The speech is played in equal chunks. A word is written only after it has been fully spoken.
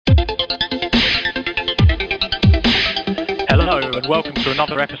welcome to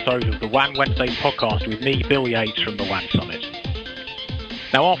another episode of the WAN Wednesdays podcast with me, Bill Yates from the WAN Summit.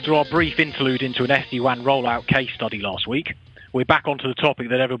 Now, after our brief interlude into an SD-WAN rollout case study last week, we're back onto the topic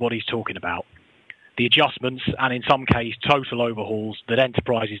that everybody's talking about, the adjustments and in some cases total overhauls that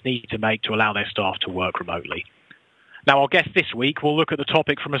enterprises need to make to allow their staff to work remotely. Now, our guest this week will look at the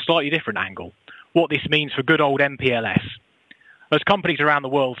topic from a slightly different angle, what this means for good old MPLS. As companies around the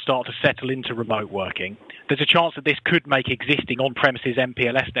world start to settle into remote working, there's a chance that this could make existing on-premises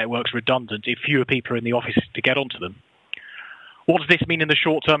MPLS networks redundant if fewer people are in the office to get onto them. What does this mean in the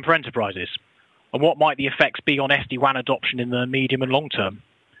short term for enterprises? And what might the effects be on SD-WAN adoption in the medium and long term?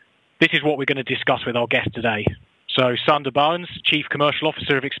 This is what we're going to discuss with our guest today. So, Sander Barnes, Chief Commercial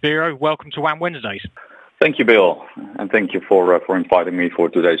Officer of Expero, welcome to WAN Wednesdays. Thank you, Bill, and thank you for inviting me for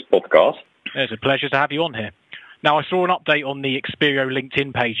today's podcast. It's a pleasure to have you on here. Now, I saw an update on the Expero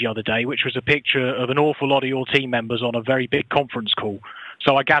LinkedIn page the other day, which was a picture of an awful lot of your team members on a very big conference call.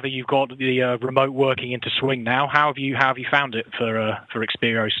 So I gather you've got the remote working into swing now. How have you found it for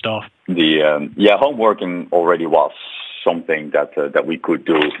Expero staff? Home working already was something that we could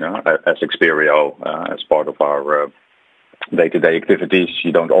do as Expero as part of our day-to-day activities.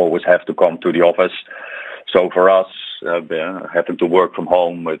 You don't always have to come to the office. So for us, having to work from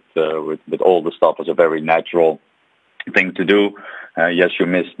home with all the stuff is a very natural thing to do. Yes, you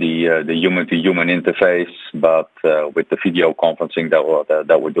miss the human-to-human interface, but with the video conferencing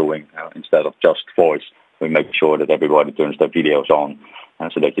that we're doing instead of just voice, we make sure that everybody turns their videos on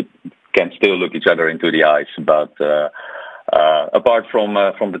so that you can still look each other into the eyes. But apart from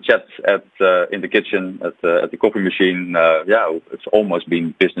the chat in the kitchen at the coffee machine, it's almost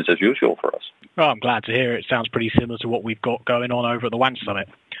been business as usual for us. Well, I'm glad to hear it. It sounds pretty similar to what we've got going on over at the WAN Summit.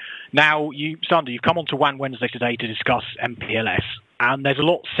 Now, Sander, you've come on to WAN Wednesday today to discuss MPLS, and there's a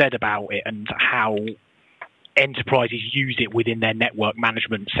lot said about it and how enterprises use it within their network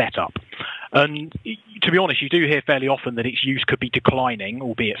management setup. And to be honest, you do hear fairly often that its use could be declining,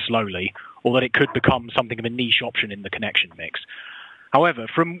 albeit slowly, or that it could become something of a niche option in the connection mix. However,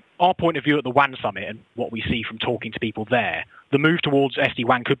 from our point of view at the WAN Summit and what we see from talking to people there, the move towards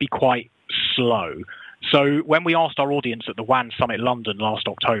SD-WAN could be quite slow. So when we asked our audience at the WAN Summit London last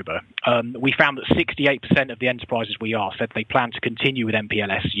October, we found that 68% of the enterprises we asked said they plan to continue with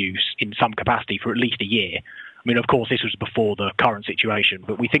MPLS use in some capacity for at least a year. I mean, of course, this was before the current situation,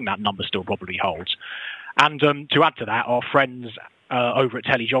 but we think that number still probably holds. And to add to that, our friends over at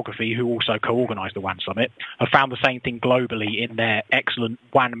Telegeography, who also co-organised the WAN Summit, have found the same thing globally in their excellent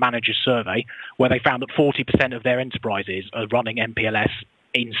WAN Manager survey, where they found that 40% of their enterprises are running MPLS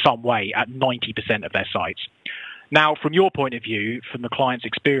in some way at 90% of their sites. Now, from your point of view, from the clients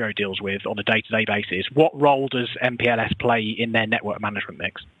Expero deals with on a day-to-day basis, what role does MPLS play in their network management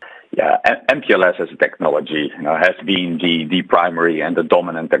mix? Yeah, MPLS as a technology has been the primary and the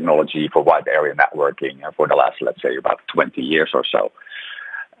dominant technology for wide area networking for the last, let's say, about 20 years or so.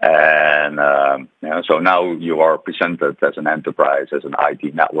 And so now you are presented as an enterprise, as an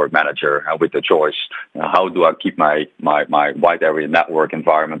IT network manager, with the choice, how do I keep my wide area network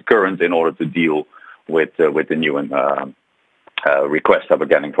environment current in order to deal with the new requests that we're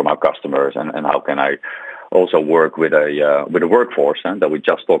getting from our customers, and how can I also work with a workforce that we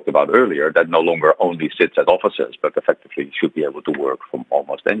just talked about earlier that no longer only sits at offices, but effectively should be able to work from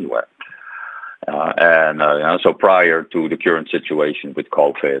almost anywhere. So prior to the current situation with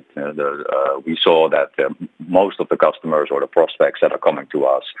COVID, we saw that most of the customers or the prospects that are coming to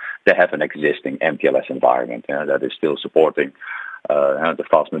us, they have an existing MPLS environment that is still supporting the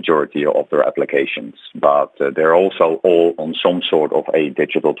vast majority of their applications. But they're also all on some sort of a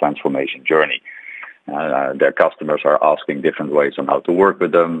digital transformation journey. Their customers are asking different ways on how to work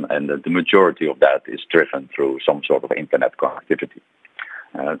with them, and the majority of that is driven through some sort of internet connectivity.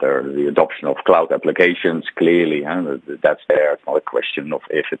 The adoption of cloud applications, clearly, that's there. It's not a question of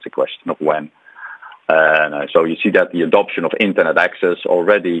if, it's a question of when. So you see that the adoption of internet access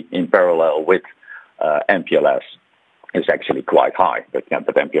already in parallel with MPLS is actually quite high, but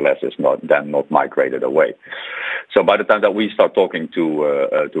MPLS is not migrated away. So by the time that we start talking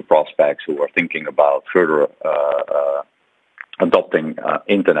to prospects who are thinking about further adopting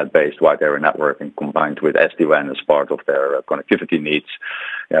internet-based wide area networking combined with SD-WAN as part of their connectivity needs,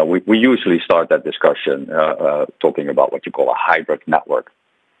 we usually start that discussion talking about what you call a hybrid network,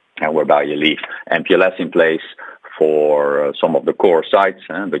 whereby you leave MPLS in place for some of the core sites,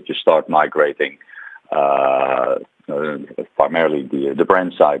 but you start migrating primarily the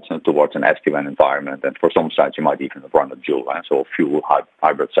brand sites towards an SD-WAN environment, and for some sites you might even run a dual, so a full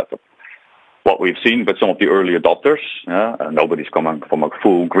hybrid setup. What we've seen with some of the early adopters, nobody's coming from a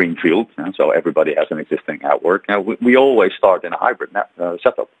full greenfield, so everybody has an existing network. We always start in a hybrid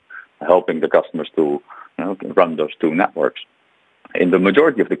setup, helping the customers to run those two networks. In the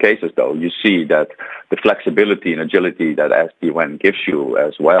majority of the cases, though, you see that the flexibility and agility that SD-WAN gives you,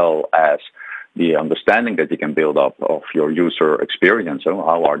 as well as the understanding that you can build up of your user experience,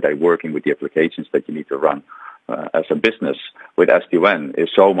 how are they working with the applications that you need to run as a business with SD-WAN, is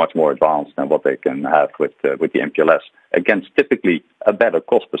so much more advanced than what they can have with the MPLS, against typically a better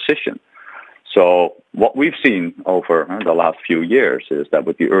cost position. So what we've seen over the last few years is that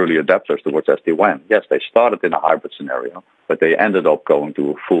with the early adapters towards SD-WAN, yes, they started in a hybrid scenario, but they ended up going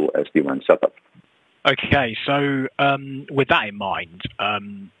to a full SD-WAN setup. Okay, so with that in mind,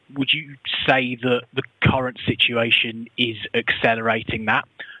 would you say that the current situation is accelerating that?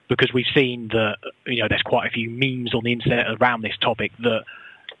 Because we've seen that, there's quite a few memes on the internet around this topic, that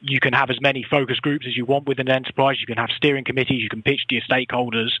you can have as many focus groups as you want within an enterprise, you can have steering committees, you can pitch to your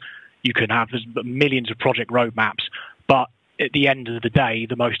stakeholders, you can have millions of project roadmaps, but at the end of the day,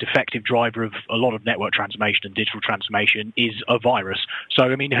 the most effective driver of a lot of network transformation and digital transformation is a virus. So,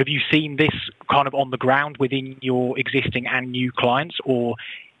 have you seen this kind of on the ground within your existing and new clients, or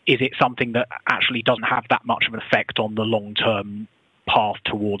is it something that actually doesn't have that much of an effect on the long-term path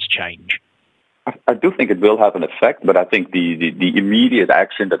towards change? I do think it will have an effect, but I think the immediate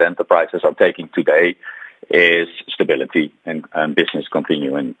action that enterprises are taking today is stability and business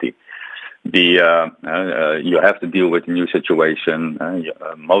continuity. You have to deal with a new situation.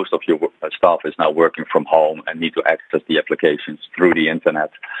 Most of your staff is now working from home and need to access the applications through the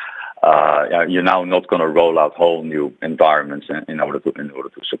internet. You're now not going to roll out whole new environments in order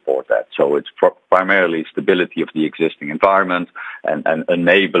to support that. So it's primarily stability of the existing environment and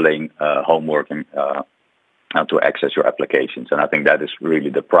enabling home working to access your applications. And I think that is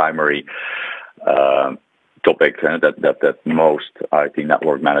really the primary topic that most IT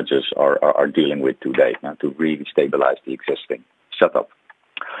network managers are dealing with today, to really stabilize the existing setup.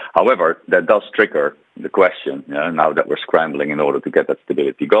 However, that does trigger the question, now that we're scrambling in order to get that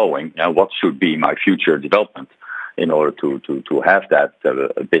stability going, what should be my future development in order to have that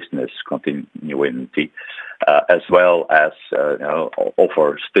business continuity, as well as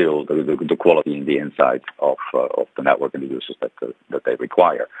offer still the quality and the insight of the network and the users that they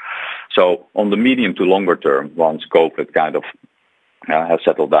require. So on the medium to longer term, once COVID kind of has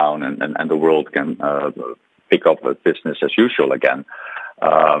settled down and the world can pick up with business as usual again,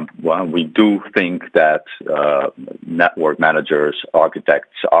 we do think that network managers,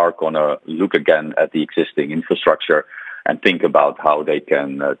 architects are going to look again at the existing infrastructure and think about how they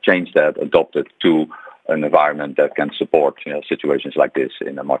can change that, adopt it to an environment that can support situations like this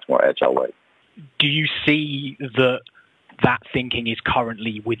in a much more agile way. Do you see that thinking is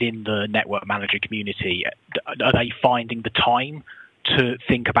currently within the network manager community? Are they finding the time to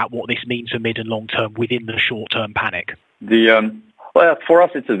think about what this means for mid and long term within the short term panic? Well, for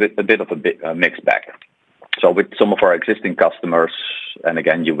us, it's a bit of a mixed bag. So with some of our existing customers, and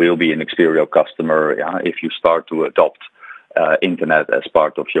again, you will be an Experio customer if you start to adopt internet as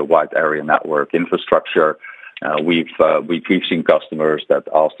part of your wide area network infrastructure. We've seen customers that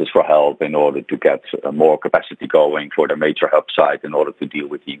asked us for help in order to get more capacity going for their major hub site in order to deal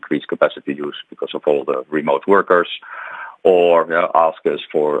with the increased capacity use because of all the remote workers, or ask us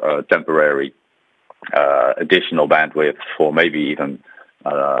for temporary additional bandwidth for maybe even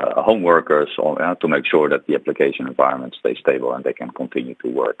home workers to make sure that the application environment stays stable and they can continue to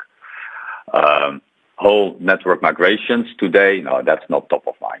work. Whole network migrations today, no, that's not top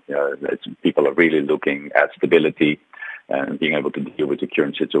of mind. People are really looking at stability and being able to deal with the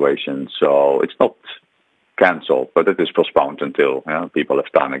current situation. So it's not cancelled, but it is postponed until people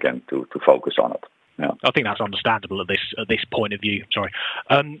have time again to focus on it. Yeah. I think that's understandable at this point of view. Sorry.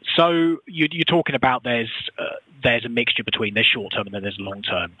 So you're talking about there's a mixture between there's short term and then there's long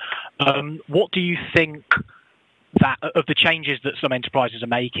term. What do you think that of the changes that some enterprises are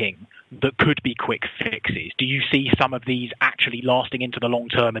making that could be quick fixes? Do you see some of these actually lasting into the long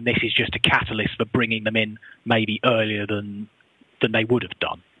term, and this is just a catalyst for bringing them in maybe earlier than they would have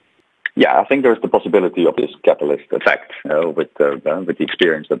done? Yeah, I think there's the possibility of this catalyst effect with the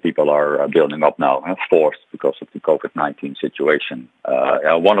experience that people are building up now, forced because of the COVID-19 situation.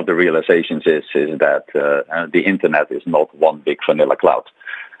 One of the realizations is that the internet is not one big vanilla cloud.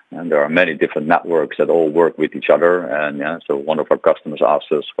 And there are many different networks that all work with each other. And so one of our customers asked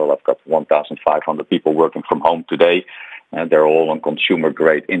us, well, I've got 1,500 people working from home today, and they're all on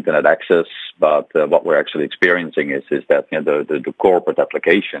consumer-grade internet access. But what we're actually experiencing is that the corporate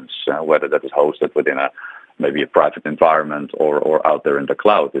applications, whether that is hosted within a maybe a private environment or out there in the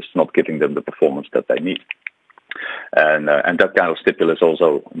cloud is not giving them the performance that they need. And that kind of stipulates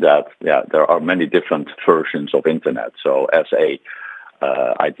also that there are many different versions of internet. So as a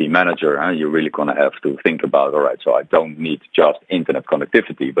IT manager, you're really going to have to think about, all right, so I don't need just internet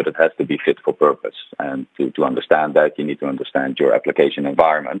connectivity, but it has to be fit for purpose. And to understand that, you need to understand your application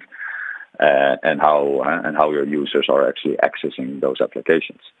environment and how your users are actually accessing those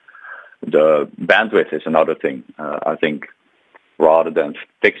applications. The bandwidth is another thing. I think rather than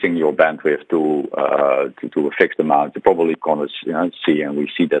fixing your bandwidth to a fixed amount, you're probably going to see, and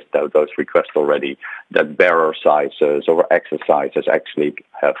we see those requests already, that bearer sizes or access sizes actually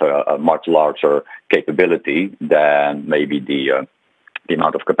have a much larger capability than maybe the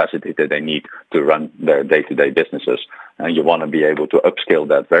amount of capacity that they need to run their day-to-day businesses. And you want to be able to upscale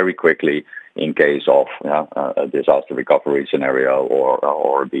that very quickly in case of a disaster recovery scenario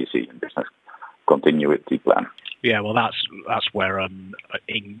or BC, business continuity plan. Yeah, well, that's where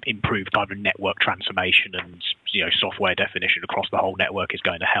improved kind of network transformation and software definition across the whole network is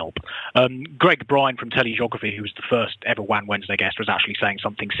going to help. Greg Bryan from Telegeography, who was the first ever WAN Wednesday guest, was actually saying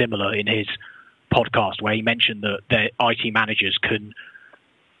something similar in his podcast, where he mentioned that their IT managers can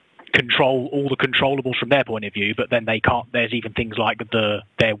control all the controllables from their point of view, but then they can't. There's even things like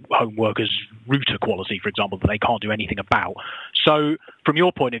their home workers' router quality, for example, that they can't do anything about. So, from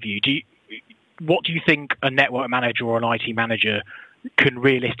your point of view, what do you think a network manager or an IT manager can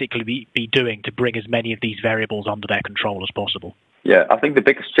realistically be doing to bring as many of these variables under their control as possible? Yeah, I think the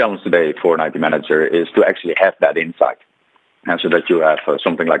biggest challenge today for an IT manager is to actually have that insight, and so that you have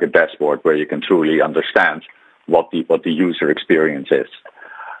something like a dashboard where you can truly understand what the user experience is.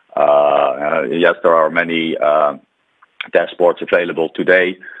 Yes, there are many dashboards available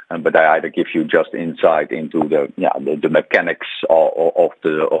today, but they either give you just insight into the mechanics of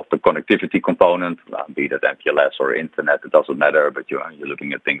the connectivity component, be that MPLS or internet, it doesn't matter, but you're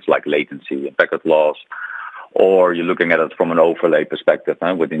looking at things like latency and packet loss, or you're looking at it from an overlay perspective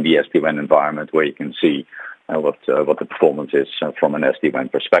within the SD-WAN environment, where you can see what the performance is from an SD-WAN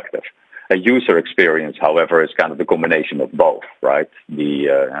perspective. A user experience, however, is kind of the combination of both, right? The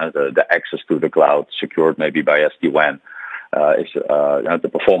access to the cloud, secured maybe by SD-WAN, the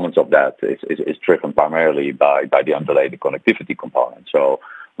performance of that is driven primarily by the underlying connectivity component. So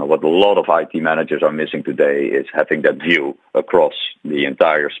what a lot of IT managers are missing today is having that view across the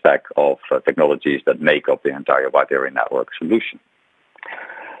entire stack of technologies that make up the entire wide area network solution.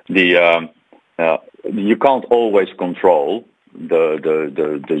 You can't always control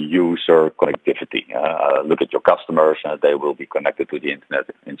the user connectivity. Look at your customers; they will be connected to the internet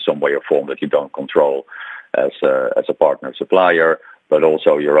in some way or form that you don't control as a partner supplier. But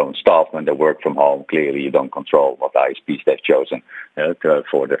also your own staff, when they work from home, clearly you don't control what ISPs they've chosen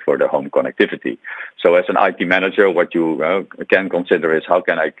for the home connectivity. So as an IT manager, what you can consider is, how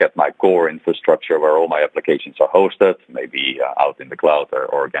can I get my core infrastructure where all my applications are hosted, maybe out in the cloud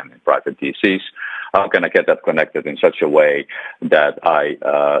or again in private DCs. How can I get that connected in such a way that I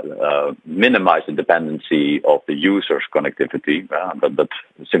minimize the dependency of the user's connectivity, but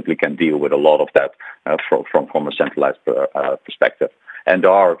simply can deal with a lot of that from a centralized perspective. And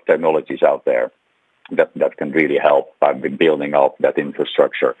there are technologies out there that can really help by building up that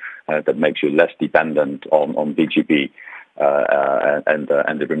infrastructure that makes you less dependent on BGP and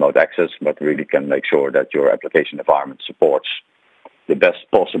the remote access, but really can make sure that your application environment supports the best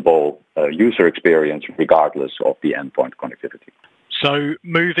possible user experience regardless of the endpoint connectivity. So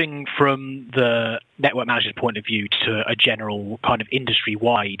moving from the network manager's point of view to a general kind of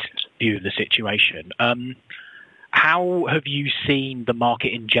industry-wide view of the situation, how have you seen the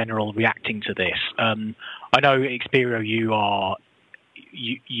market in general reacting to this? I know Xperio, you're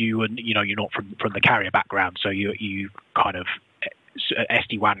not from the carrier background, so you kind of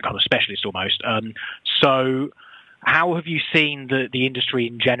SD-WAN kind of specialist almost. So how have you seen the industry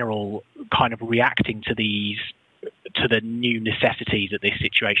in general kind of reacting to the new necessities that this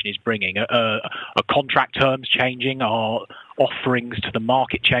situation is bringing? Are contract terms changing? Are offerings to the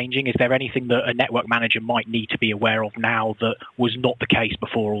market changing? Is there anything that a network manager might need to be aware of now that was not the case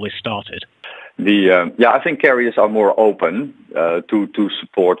before all this started? I think carriers are more open to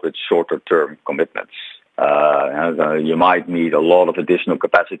support with shorter term commitments. You might need a lot of additional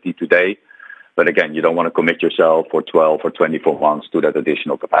capacity today, but again, you don't want to commit yourself for 12 or 24 months to that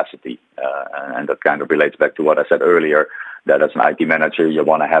additional capacity. And that kind of relates back to what I said earlier, that as an IT manager, you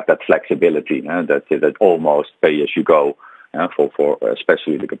want to have that flexibility, that almost pay as you go for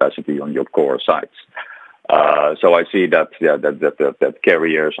especially the capacity on your core sites. So I see that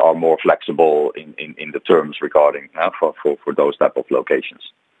carriers are more flexible in the terms regarding for those type of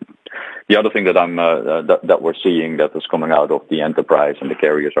locations. The other thing that that we're seeing that is coming out of the enterprise and the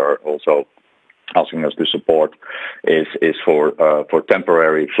carriers are also asking us to support is for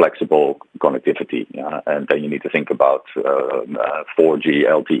temporary flexible connectivity, and then you need to think about 4G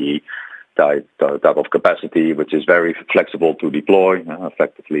LTE type of capacity, which is very flexible to deploy.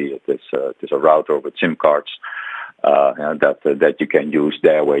 Effectively, it is a router with SIM cards that you can use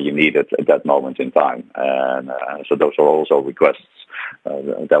there where you need it at that moment in time. And so those are also requests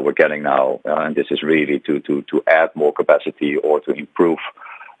that we're getting now, and this is really to add more capacity or to improve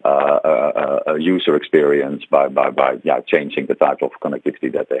a user experience by changing the type of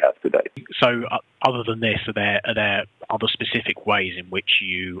connectivity that they have today. So, other than this, are there other specific ways in which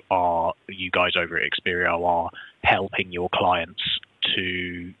you guys over at Xperio are helping your clients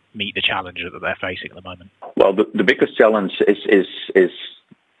to meet the challenges that they're facing at the moment? Well, the biggest challenge is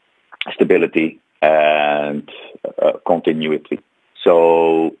stability and continuity.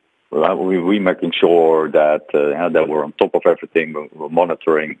 So we're making sure that that we're on top of everything. We're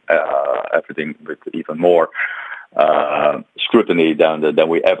monitoring everything with even more scrutiny than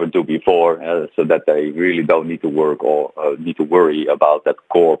we ever do before, so that they really don't need to work or need to worry about that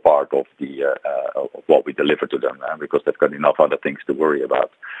core part of of what we deliver to them, because they've got enough other things to worry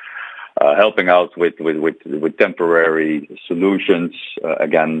about. Helping out with temporary solutions.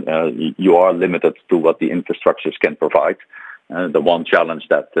 Again, you are limited to what the infrastructures can provide. The one challenge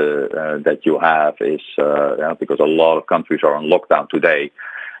that you have is because a lot of countries are on lockdown today,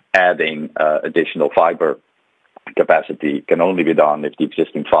 adding additional fiber capacity can only be done if the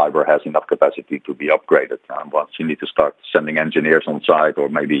existing fiber has enough capacity to be upgraded. Once you need to start sending engineers on site or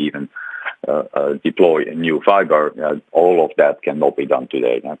maybe even deploy a new fiber, all of that cannot be done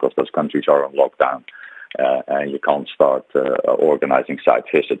today because those countries are on lockdown. And you can't start organizing site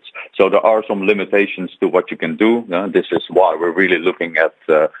visits. So there are some limitations to what you can do. This is why we're really looking at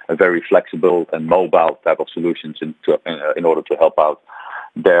a very flexible and mobile type of solutions in order to help out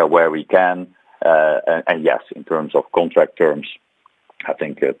there where we can. And yes, in terms of contract terms, I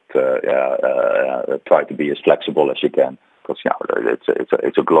think try to be as flexible as you can. Because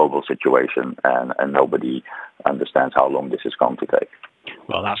it's a global situation, and nobody understands how long this is going to take.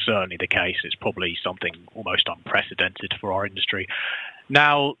 Well, that's certainly the case. It's probably something almost unprecedented for our industry.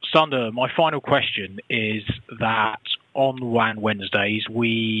 Now, Sander, my final question is that on WAN Wednesdays,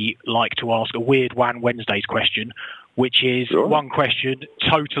 we like to ask a weird WAN Wednesdays question, which is one question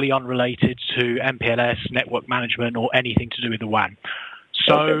totally unrelated to MPLS, network management, or anything to do with the WAN.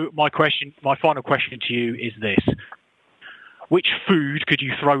 So my final question to you is this. Which food could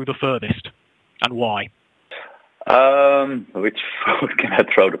you throw the furthest, and why? Which food can I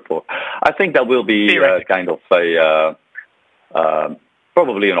throw the furthest? I think that will be kind of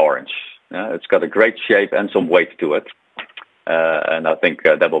probably an orange. It's got a great shape and some weight to it, and I think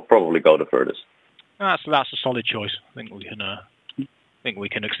that will probably go the furthest. That's a solid choice. I think we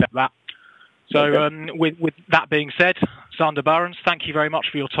can accept that. So with that being said, Sander Barends, thank you very much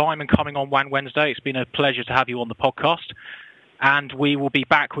for your time and coming on WAN Wednesday. It's been a pleasure to have you on the podcast. And we will be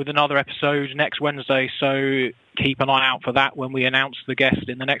back with another episode next Wednesday, so keep an eye out for that when we announce the guest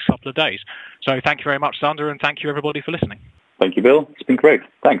in the next couple of days. So thank you very much, Sander, and thank you everybody for listening. Thank you, Bill. It's been great.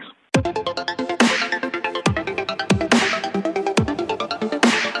 Thanks.